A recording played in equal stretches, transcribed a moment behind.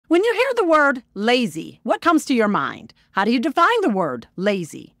When you hear the word lazy, what comes to your mind? How do you define the word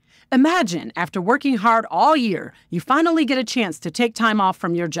lazy? Imagine after working hard all year, you finally get a chance to take time off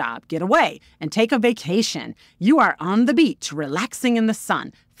from your job, get away, and take a vacation. You are on the beach, relaxing in the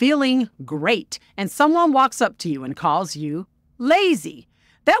sun, feeling great, and someone walks up to you and calls you lazy.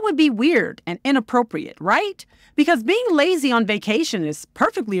 That would be weird and inappropriate, right? Because being lazy on vacation is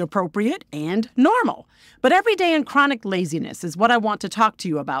perfectly appropriate and normal. But everyday and chronic laziness is what I want to talk to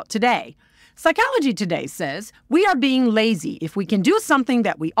you about today. Psychology Today says we are being lazy if we can do something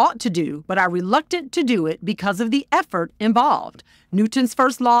that we ought to do, but are reluctant to do it because of the effort involved. Newton's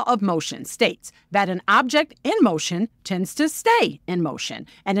first law of motion states that an object in motion tends to stay in motion,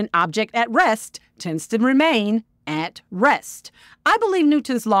 and an object at rest tends to remain at rest. I believe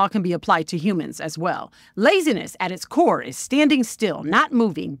Newton's law can be applied to humans as well. Laziness at its core is standing still, not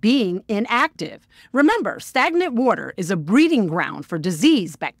moving, being inactive. Remember, stagnant water is a breeding ground for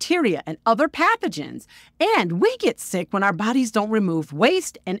disease, bacteria, and other pathogens. And we get sick when our bodies don't remove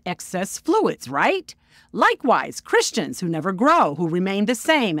waste and excess fluids, right? Likewise, Christians who never grow, who remain the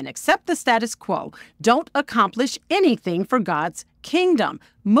same and accept the status quo, don't accomplish anything for God's kingdom.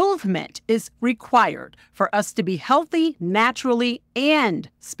 Movement is required for us to be healthy naturally and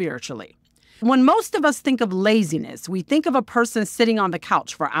spiritually. When most of us think of laziness, we think of a person sitting on the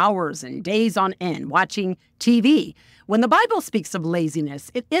couch for hours and days on end watching TV. When the Bible speaks of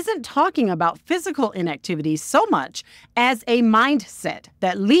laziness, it isn't talking about physical inactivity so much as a mindset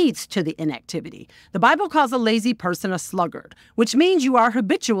that leads to the inactivity. The Bible calls a lazy person a sluggard, which means you are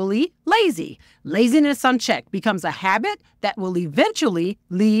habitually lazy. Laziness unchecked becomes a habit that will eventually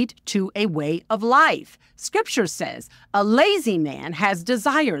lead to a way of life. Scripture says a lazy man has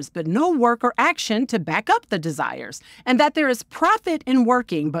desires, but no work or action to back up the desires, and that there is profit in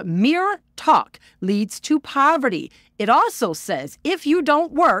working, but mere talk leads to poverty. It also says if you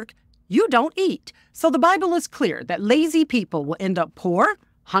don't work, you don't eat. So the Bible is clear that lazy people will end up poor,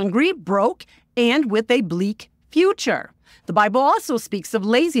 hungry, broke, and with a bleak future. The Bible also speaks of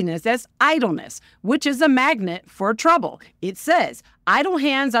laziness as idleness, which is a magnet for trouble. It says, idle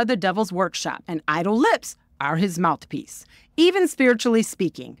hands are the devil's workshop, and idle lips are his mouthpiece. Even spiritually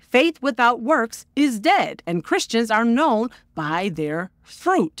speaking, faith without works is dead, and Christians are known by their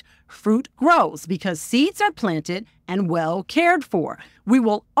fruit. Fruit grows because seeds are planted and well cared for. We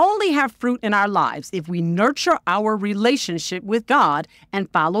will only have fruit in our lives if we nurture our relationship with God and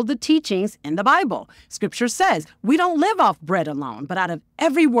follow the teachings in the Bible. Scripture says we don't live off bread alone, but out of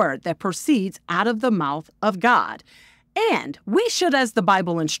every word that proceeds out of the mouth of God. And we should, as the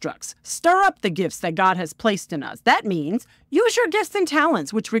Bible instructs, stir up the gifts that God has placed in us. That means use your gifts and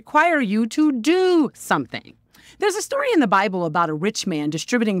talents, which require you to do something. There's a story in the Bible about a rich man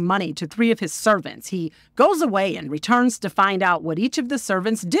distributing money to 3 of his servants. He goes away and returns to find out what each of the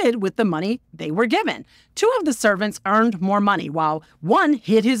servants did with the money they were given. 2 of the servants earned more money, while one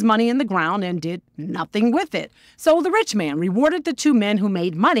hid his money in the ground and did nothing with it. So the rich man rewarded the 2 men who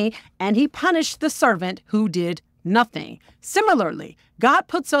made money, and he punished the servant who did nothing. Similarly, God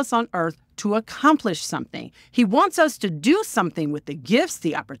puts us on earth to accomplish something. He wants us to do something with the gifts,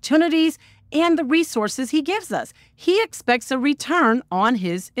 the opportunities, and the resources he gives us. He expects a return on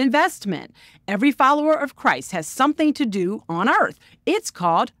his investment. Every follower of Christ has something to do on earth. It's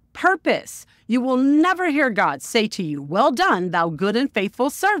called purpose. You will never hear God say to you, "Well done, thou good and faithful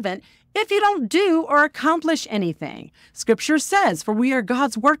servant," if you don't do or accomplish anything. Scripture says, for we are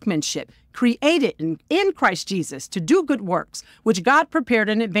God's workmanship, created in Christ Jesus to do good works, which God prepared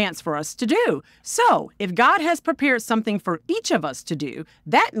in advance for us to do. So, if God has prepared something for each of us to do,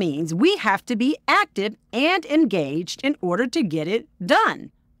 that means we have to be active and engaged in order to get it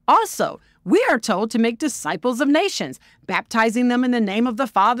done. Also, we are told to make disciples of nations, baptizing them in the name of the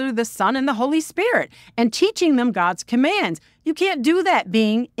Father, the Son, and the Holy Spirit, and teaching them God's commands. You can't do that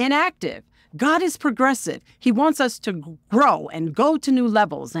being inactive. God is progressive. He wants us to grow and go to new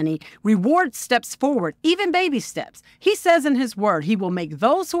levels, and He rewards steps forward, even baby steps. He says in His Word, He will make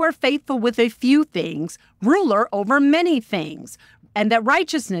those who are faithful with a few things ruler over many things, and that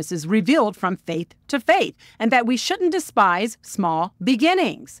righteousness is revealed from faith to faith, and that we shouldn't despise small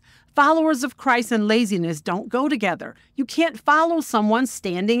beginnings. Followers of Christ and laziness don't go together. You can't follow someone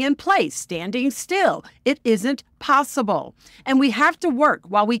standing in place, standing still. It isn't possible. And we have to work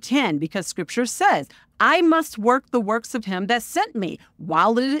while we can, because Scripture says, I must work the works of Him that sent me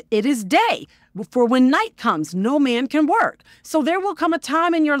while it is day. For when night comes, no man can work. So there will come a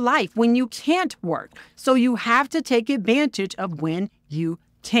time in your life when you can't work. So you have to take advantage of when you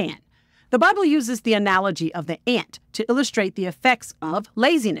can. The Bible uses the analogy of the ant to illustrate the effects of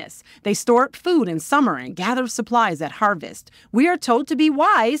laziness. They store up food in summer and gather supplies at harvest. We are told to be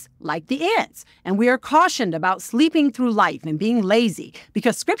wise like the ants, and we are cautioned about sleeping through life and being lazy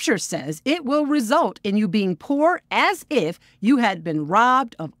because Scripture says it will result in you being poor as if you had been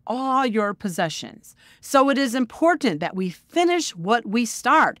robbed of all your possessions. So it is important that we finish what we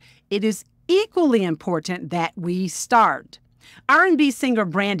start. It is equally important that we start. R&B singer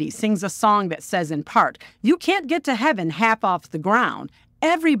Brandy sings a song that says in part, "You can't get to heaven half off the ground.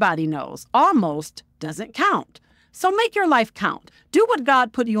 Everybody knows almost doesn't count." So make your life count. Do what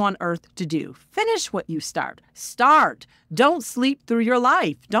God put you on earth to do. Finish what you start. Start. Don't sleep through your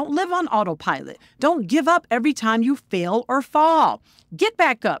life. Don't live on autopilot. Don't give up every time you fail or fall. Get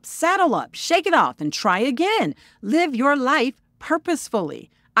back up, saddle up, shake it off, and try again. Live your life purposefully.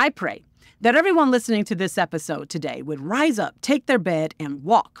 I pray that everyone listening to this episode today would rise up, take their bed, and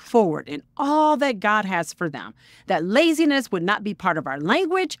walk forward in all that God has for them. That laziness would not be part of our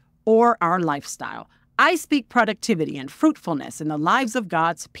language or our lifestyle. I speak productivity and fruitfulness in the lives of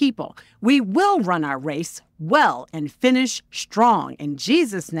God's people. We will run our race well and finish strong. In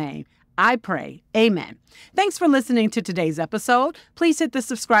Jesus' name, I pray. Amen. Thanks for listening to today's episode. Please hit the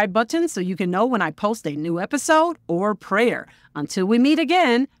subscribe button so you can know when I post a new episode or prayer. Until we meet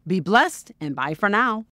again, be blessed and bye for now.